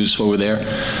able to use over there,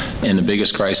 and the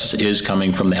biggest crisis is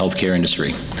coming from the healthcare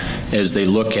industry. As they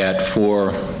look at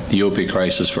for the opiate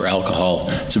crisis, for alcohol,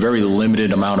 it's a very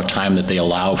limited amount of time that they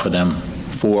allow for them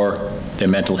for their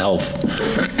mental health.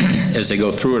 As they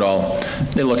go through it all,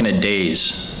 they're looking at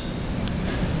days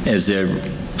as they're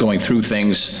going through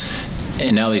things,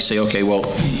 and now they say, okay, well,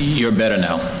 you're better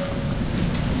now.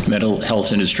 Mental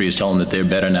health industry is telling them that they're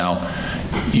better now.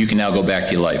 You can now go back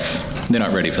to your life. They're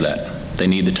not ready for that. They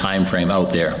need the time frame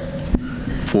out there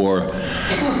for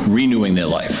renewing their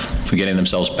life, for getting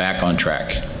themselves back on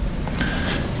track.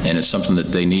 And it's something that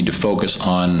they need to focus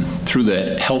on through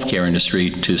the healthcare industry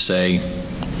to say,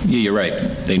 yeah, you're right,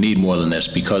 they need more than this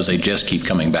because they just keep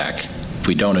coming back. If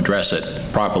we don't address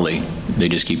it properly, they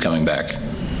just keep coming back.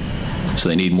 So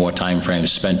they need more time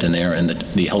frames spent in there, and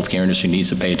the healthcare industry needs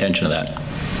to pay attention to that.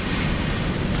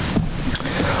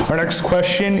 Our next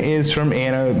question is from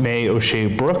Anna Mae O'Shea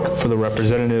Brooke for the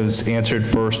representatives, answered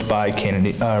first by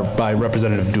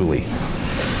Representative Dooley.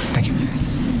 Thank you.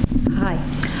 Hi.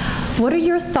 What are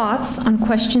your thoughts on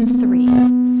question 3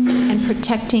 and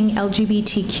protecting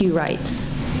LGBTQ rights?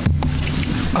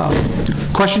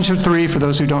 Question 3, for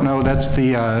those who don't know, that's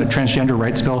the transgender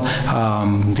rights bill.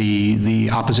 The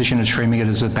opposition is framing it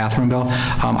as a bathroom bill.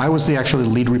 I was actually the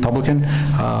lead Republican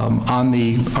on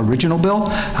the original bill,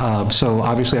 so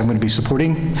obviously I'm going to be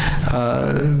supporting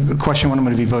question 1. I'm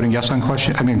going to be voting yes on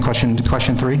question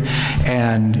 3,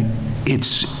 and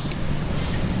it's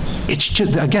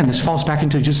just, again, this falls back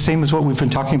into just the same as what we've been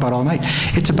talking about all night.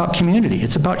 It's about community.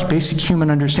 It's about basic human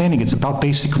understanding. It's about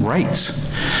basic rights.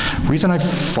 The reason I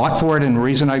fought for it and the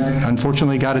reason I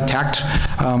unfortunately got attacked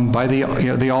by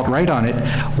the alt-right on it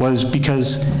was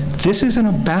because this isn't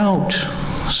about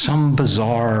some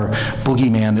bizarre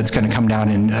boogeyman that's going to come down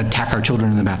and attack our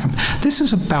children in the bathroom. This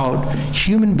is about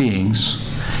human beings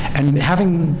and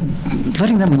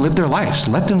letting them live their lives,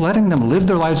 letting them live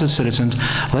their lives as citizens,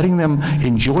 letting them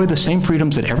enjoy the same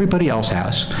freedoms that everybody else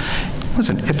has.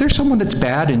 Listen, if there's someone that's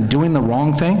bad and doing the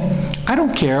wrong thing, I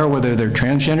don't care whether they're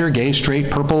transgender, gay,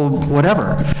 straight, purple,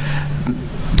 whatever.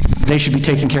 They should be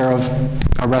taken care of,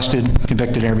 arrested,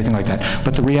 convicted, and everything like that.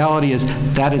 But the reality is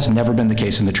that has never been the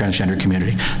case in the transgender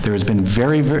community. There has been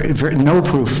very no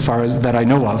proof, as far as that I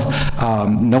know of.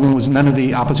 None of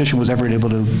the opposition was ever able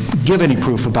to give any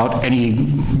proof about any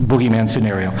boogeyman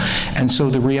scenario. And so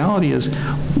the reality is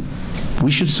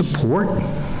we should support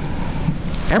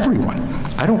everyone.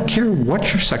 I don't care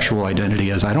what your sexual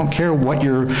identity is. I don't care what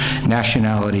your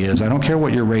nationality is. I don't care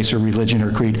what your race or religion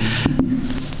or creed.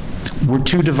 We're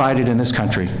too divided in this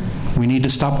country. We need to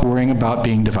stop worrying about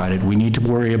being divided. We need to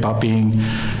worry about being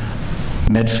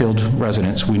Medfield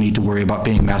residents. We need to worry about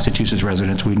being Massachusetts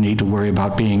residents. We need to worry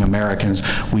about being Americans.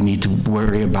 We need to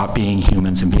worry about being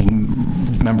humans and being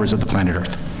members of the planet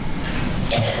Earth.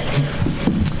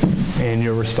 And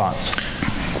your response?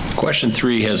 Question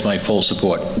 3 has my full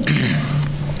support.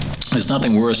 There's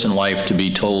nothing worse in life to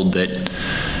be told that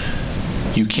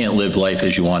you can't live life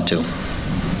as you want to.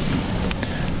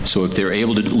 So if they're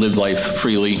able to live life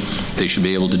freely, they should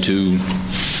be able to do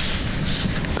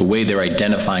the way they're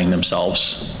identifying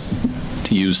themselves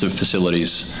to use the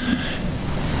facilities.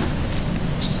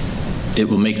 It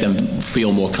will make them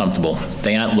feel more comfortable.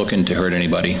 They aren't looking to hurt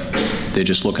anybody. They're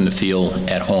just looking to feel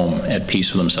at home, at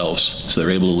peace with themselves, so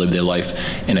they're able to live their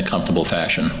life in a comfortable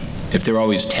fashion. If they're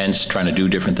always tense, trying to do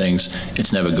different things,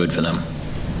 it's never good for them.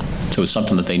 So it's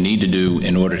something that they need to do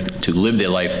in order to live their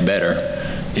life better.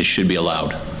 It should be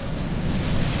allowed.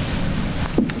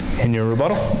 And your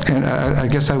rebuttal? And I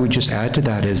guess I would just add to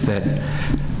that is that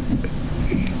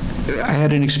I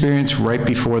had an experience right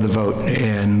before the vote,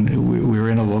 and we were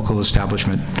in a local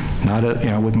establishment, not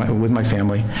with my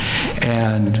family,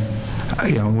 and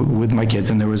with my kids,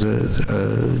 and there was a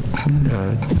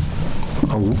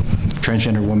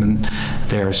transgender woman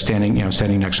there standing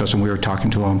next to us, and we were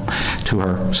talking to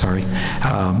her,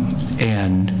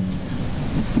 and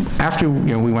after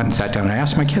we went and sat down, I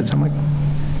asked my kids, I'm like,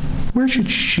 where should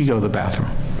she go to the bathroom?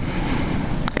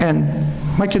 And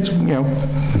my kids,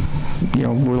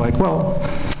 were like, well,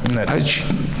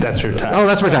 that's your time. Oh,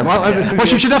 that's my time. Well,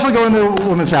 she should definitely go in the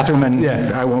women's bathroom, and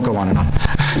I won't go on and on.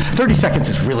 30 seconds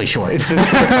is really short. It's a short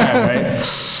time, right?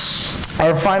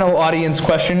 Our final audience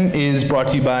question is brought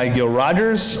to you by Gil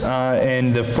Rogers,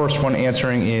 and the first one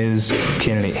answering is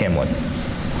candidate Hamlin.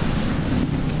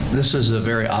 This is a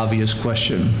very obvious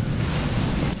question.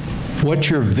 What's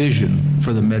your vision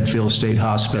for the Medfield State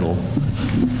Hospital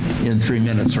in 3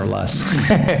 minutes or less?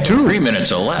 3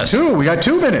 minutes or less. We got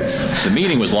 2 minutes. The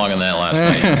meeting was longer than that last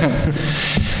night.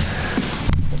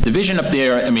 The vision up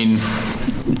there,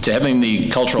 to having the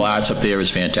cultural arts up there is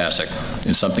fantastic.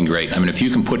 It's something great. If you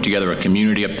can put together a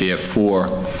community up there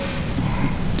for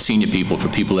senior people, for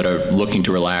people that are looking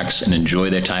to relax and enjoy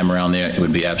their time around there, it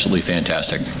would be absolutely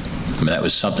fantastic. That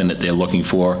was something that they're looking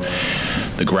for.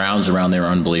 The grounds around there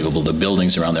are unbelievable. The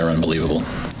buildings around there are unbelievable.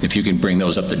 If you can bring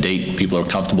those up to date, people are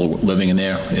comfortable living in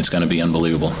there, it's going to be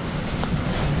unbelievable.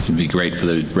 It would be great for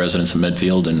the residents of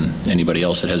Medfield and anybody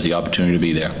else that has the opportunity to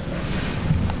be there.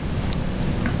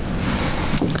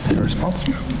 Your response?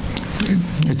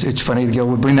 It's funny that Gil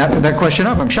would bring that question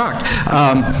up. I'm shocked.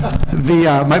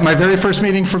 My very first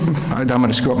meeting I'm going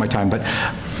to screw up my time, but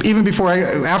even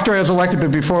after I was elected, but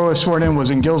before I was sworn in,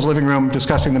 was in Gil's living room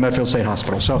discussing the Medfield State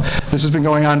Hospital. So this has been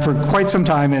going on for quite some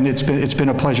time, and it's been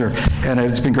a pleasure. And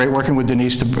it's been great working with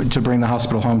Denise to bring the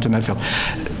hospital home to Medfield.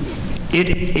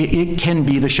 It can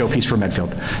be the showpiece for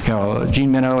Medfield.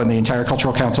 Gene Minnow and the entire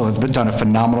Cultural Council have done a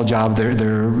phenomenal job.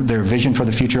 Their vision for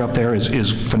the future up there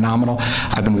is phenomenal.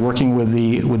 I've been working with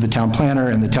the town planner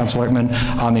and the town selectmen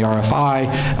on the RFI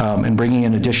and bringing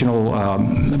in additional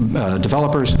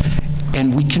developers.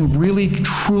 And we can really,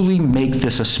 truly make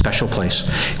this a special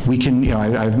place. We can,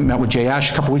 I've met with Jay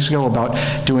Ash a couple weeks ago about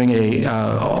doing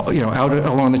out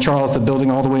along the Charles, the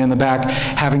building all the way in the back,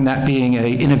 having that being an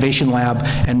innovation lab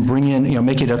and bring in,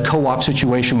 make it a co-op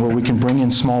situation where we can bring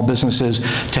in small businesses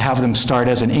to have them start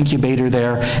as an incubator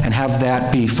there and have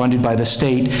that be funded by the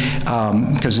state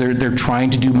because they're trying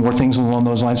to do more things along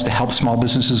those lines to help small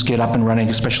businesses get up and running,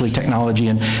 especially technology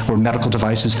or medical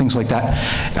devices, things like that.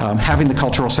 Having the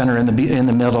cultural center in the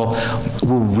middle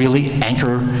will really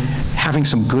anchor having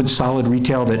some good solid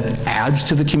retail that adds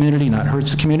to the community, not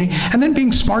hurts the community, and then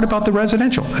being smart about the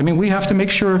residential. We have to make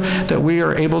sure that we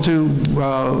are able to,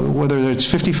 whether it's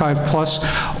 55 plus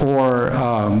or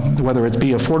whether it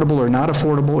be affordable or not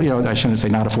affordable, I shouldn't say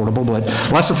not affordable, but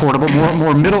less affordable,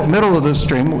 more middle of the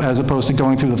stream as opposed to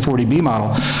going through the 40B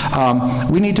model.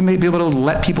 We need to be able to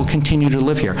let people continue to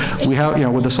live here. We have,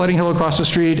 with the sledding hill across the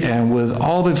street and with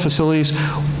all the facilities,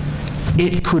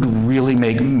 it could really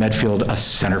make Medfield a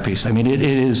centerpiece. It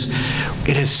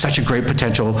is such a great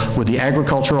potential with the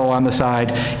agricultural on the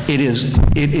side.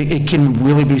 It can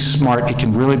really be smart. It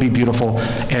can really be beautiful.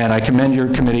 And I commend your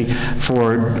committee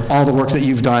for all the work that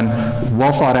you've done.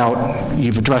 Well thought out.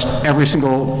 You've addressed every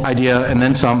single idea and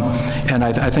then some. And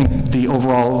I think the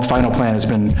overall final plan has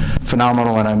been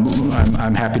phenomenal, and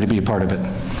I'm happy to be a part of it.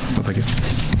 So thank you.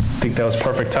 I think that was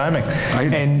perfect timing. I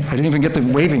didn't even get the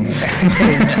waving.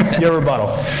 Your rebuttal.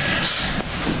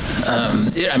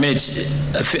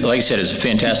 It's like I said, it's a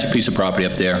fantastic piece of property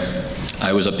up there.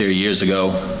 I was up there years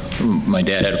ago. My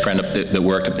dad had a friend up there that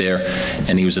worked up there,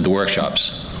 and he was at the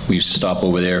workshops. We used to stop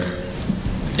over there,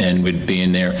 and we'd be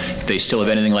in there. If they still have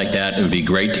anything like that, it would be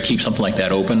great to keep something like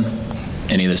that open.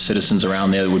 Any of the citizens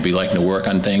around there that would be liking to work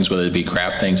on things, whether it be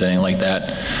craft things, anything like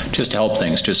that, just to help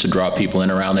things, just to draw people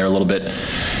in around there a little bit.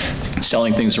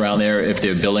 Selling things around there, if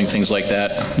they're building things like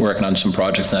that, working on some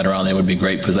projects that are around there, would be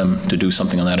great for them to do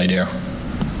something on that idea.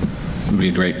 It would be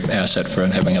a great asset for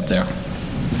having up there.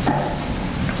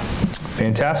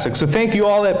 Fantastic. So thank you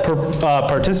all that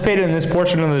participated in this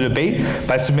portion of the debate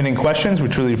by submitting questions. We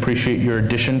truly appreciate your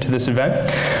addition to this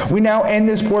event. We now end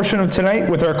this portion of tonight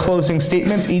with our closing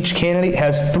statements. Each candidate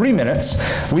has 3 minutes.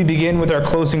 We begin with our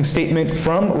closing statement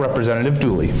from Representative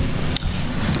Dooley.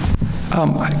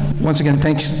 Once again,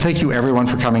 thank you everyone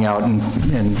for coming out, and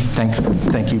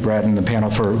thank you, Brad, and the panel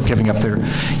for giving up their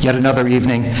yet another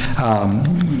evening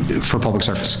for public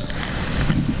service.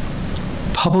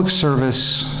 Public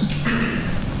service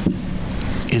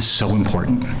is so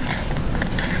important.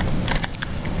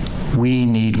 We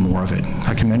need more of it.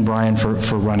 I commend Brian for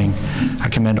running. I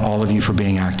commend all of you for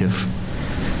being active.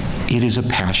 It is a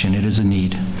passion, it is a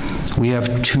need. We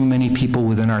have too many people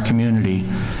within our community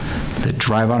that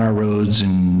drive on our roads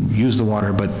and use the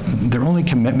water, but their only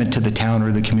commitment to the town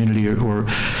or the community or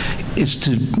is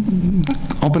to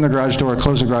open the garage door,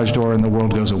 close the garage door, and the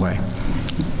world goes away.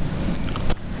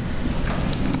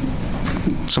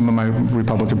 some of my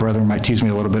Republican brethren might tease me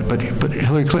a little bit, but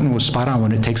Hillary Clinton was spot on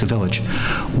when it takes a village.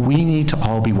 We need to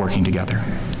all be working together.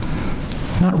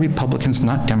 Not Republicans,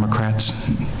 not Democrats,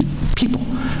 people.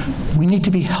 We need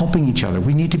to be helping each other.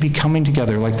 We need to be coming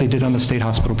together like they did on the State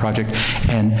Hospital project,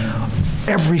 and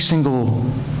every single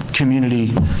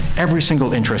community, every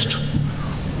single interest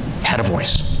had a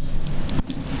voice.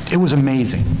 It was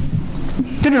amazing.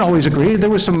 Didn't always agree. There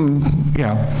were some,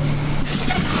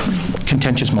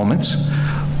 contentious moments.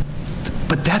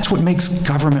 But that's what makes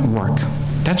government work.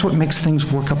 That's what makes things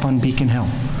work up on Beacon Hill.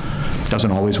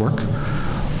 Doesn't always work,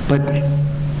 but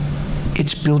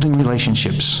it's building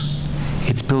relationships.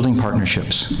 It's building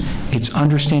partnerships. It's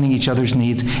understanding each other's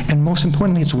needs, and most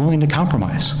importantly, it's willing to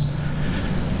compromise.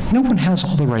 No one has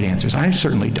all the right answers. I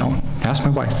certainly don't. Ask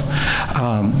my wife.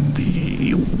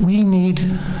 We need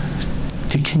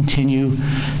to continue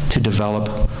to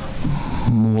develop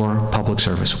more public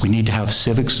service. We need to have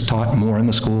civics taught more in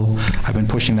the school. I've been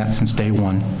pushing that since day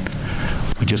one.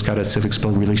 We just got a civics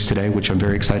bill released today, which I'm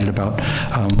very excited about,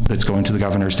 that's going to the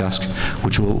governor's desk,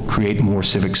 which will create more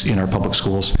civics in our public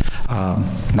schools.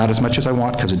 Not as much as I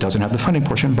want, because it doesn't have the funding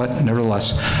portion, but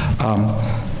nevertheless,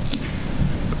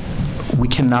 we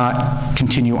cannot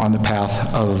continue on the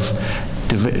path of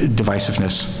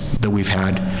divisiveness that we've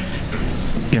had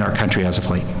in our country as of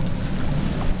late.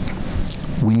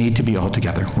 We need to be all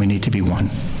together. We need to be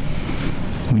one.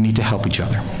 We need to help each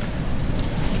other.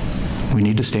 We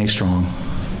need to stay strong.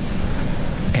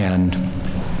 And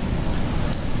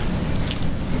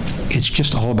it's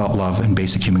just all about love and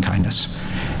basic human kindness.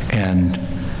 And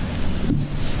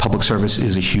public service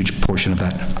is a huge portion of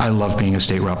that. I love being a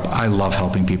state rep. I love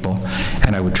helping people,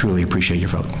 and I would truly appreciate your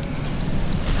vote.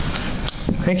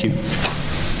 Thank you.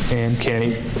 And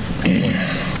candidate?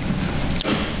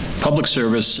 Public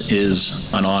service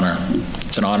is an honor.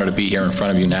 It's an honor to be here in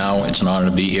front of you now. It's an honor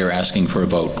to be here asking for a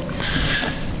vote.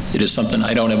 It is something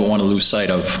I don't ever want to lose sight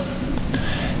of.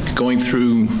 Going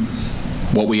through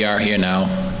what we are here now,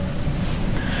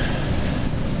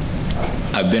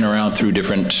 I've been around through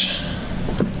different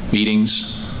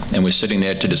meetings, and we're sitting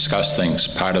there to discuss things.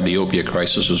 Part of the opiate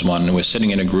crisis was one, and we're sitting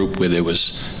in a group where there was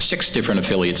 6 different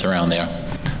affiliates around there,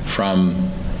 from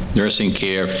nursing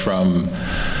care, from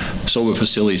sober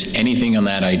facilities, anything on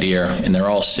that idea, and they're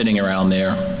all sitting around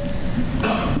there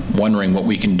wondering what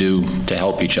we can do to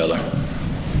help each other,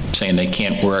 saying they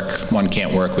can't work, one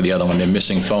can't work with the other one, they're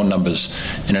missing phone numbers.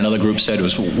 And another group said,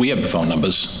 we have the phone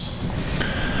numbers.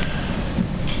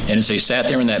 And as they sat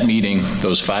there in that meeting,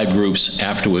 those 5 groups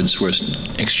afterwards were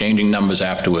exchanging numbers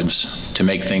afterwards to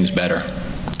make things better.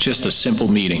 Just a simple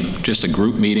meeting, just a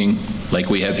group meeting like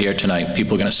we have here tonight.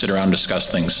 People are going to sit around and discuss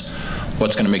things.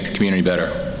 What's going to make the community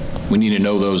better? We need to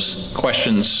know those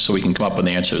questions so we can come up with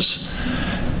answers.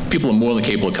 People are more than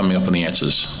capable of coming up with the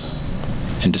answers.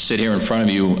 And to sit here in front of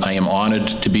you, I am honored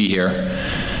to be here.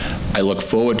 I look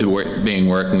forward to working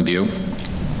with you.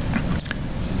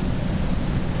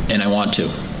 And I want to.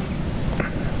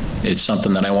 It's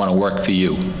something that I want to work for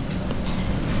you.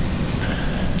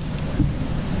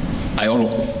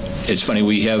 It's funny,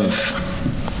 we have,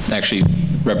 actually,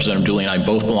 Representative Dooley and I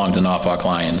both belong to Norfolk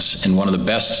Lions, and one of the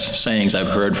best sayings I've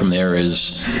heard from there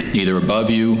is, neither above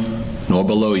you nor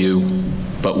below you,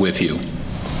 but with you.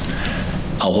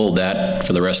 I'll hold that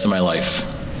for the rest of my life.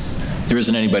 There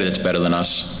isn't anybody that's better than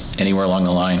us anywhere along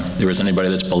the line. There isn't anybody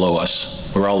that's below us.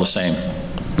 We're all the same.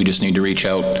 We just need to reach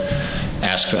out,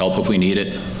 ask for help if we need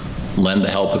it, lend the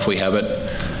help if we have it.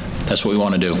 That's what we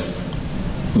want to do.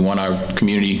 We want our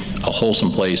community a wholesome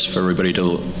place for everybody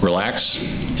to relax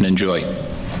and enjoy.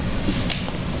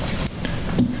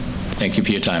 Thank you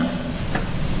for your time.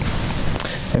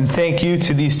 And thank you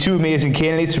to these 2 amazing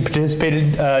candidates who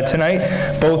participated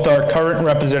tonight, both our current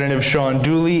Representative Shawn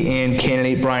Dooley and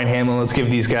candidate Brian Hamlin. Let's give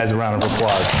these guys a round of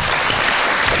applause.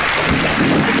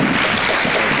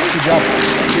 Good job.